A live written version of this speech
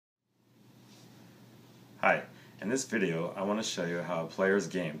Hi, in this video I want to show you how a player's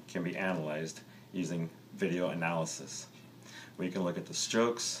game can be analyzed using video analysis. We can look at the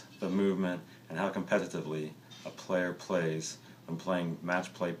strokes, the movement, and how competitively a player plays when playing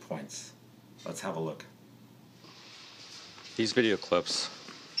match play points. Let's have a look. These video clips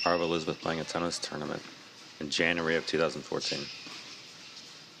are of Elizabeth playing a tennis tournament in January of 2014.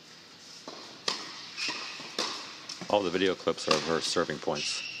 All the video clips are of her serving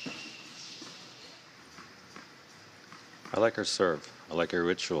points. I like her serve. I like her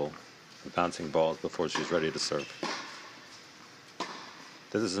ritual of bouncing balls before she's ready to serve.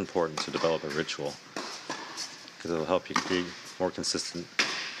 This is important to develop a ritual because it will help you be more consistent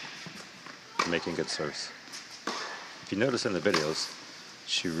in making good serves. If you notice in the videos,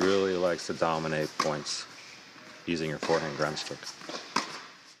 she really likes to dominate points using her forehand ground stroke.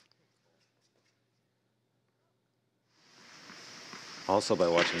 Also, by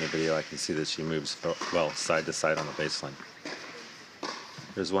watching the video, I can see that she moves well side to side on the baseline.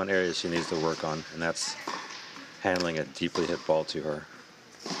 There's one area she needs to work on, and that's handling a deeply hit ball to her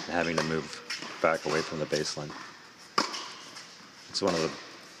and having to move back away from the baseline. It's one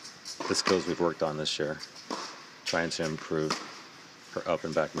of the skills we've worked on this year, trying to improve her up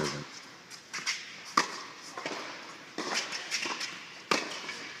and back movement.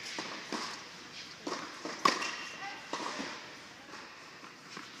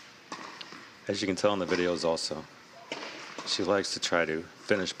 As you can tell in the videos also, she likes to try to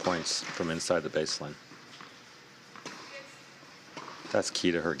finish points from inside the baseline. That's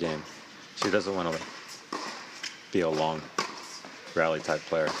key to her game. She doesn't want to be a long rally type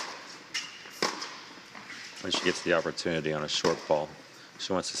player. When she gets the opportunity on a short ball,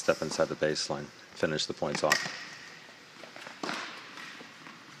 she wants to step inside the baseline, finish the points off.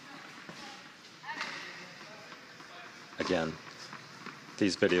 Again,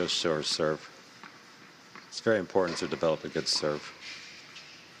 these videos show her serve. It's very important to develop a good serve.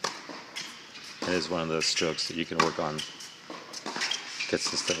 It is one of those strokes that you can work on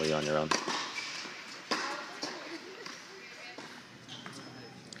consistently on your own.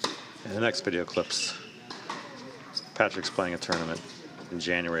 In the next video clips, Patrick's playing a tournament in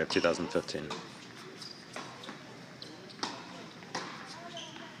January of 2015.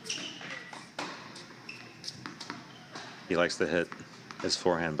 He likes to hit his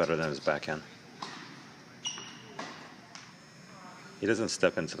forehand better than his backhand. He doesn't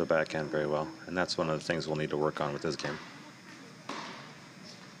step into the backhand very well, and that's one of the things we'll need to work on with his game.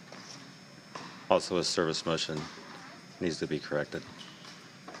 Also, his service motion needs to be corrected.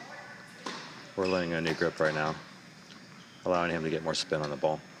 We're learning a new grip right now, allowing him to get more spin on the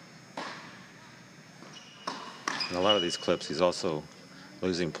ball. In a lot of these clips, he's also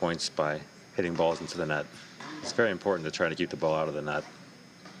losing points by hitting balls into the net. It's very important to try to keep the ball out of the net,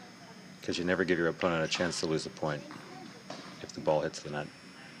 because you never give your opponent a chance to lose a point if the ball hits the net.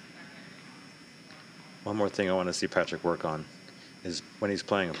 One more thing I want to see Patrick work on is when he's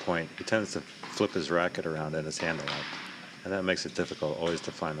playing a point, he tends to flip his racket around and his hand around, and that makes it difficult always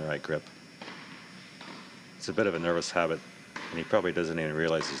to find the right grip. It's a bit of a nervous habit, and he probably doesn't even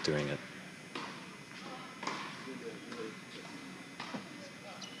realize he's doing it.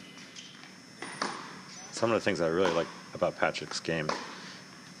 Some of the things I really like about Patrick's game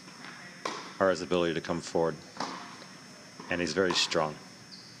are his ability to come forward, and he's very strong.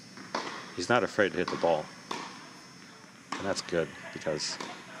 He's not afraid to hit the ball, and that's good because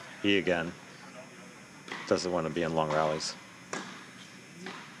he, again, doesn't want to be in long rallies.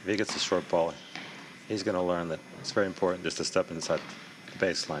 If he gets a short ball, he's going to learn that it's very important just to step inside the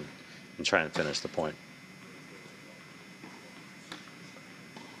baseline and try and finish the point.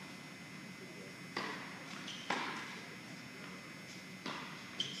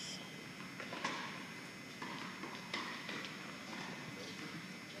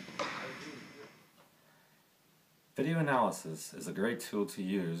 Video analysis is a great tool to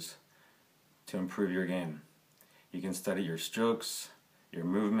use to improve your game. You can study your strokes, your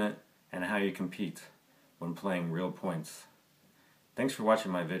movement, and how you compete when playing real points. Thanks for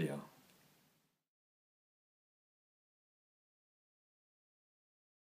watching my video.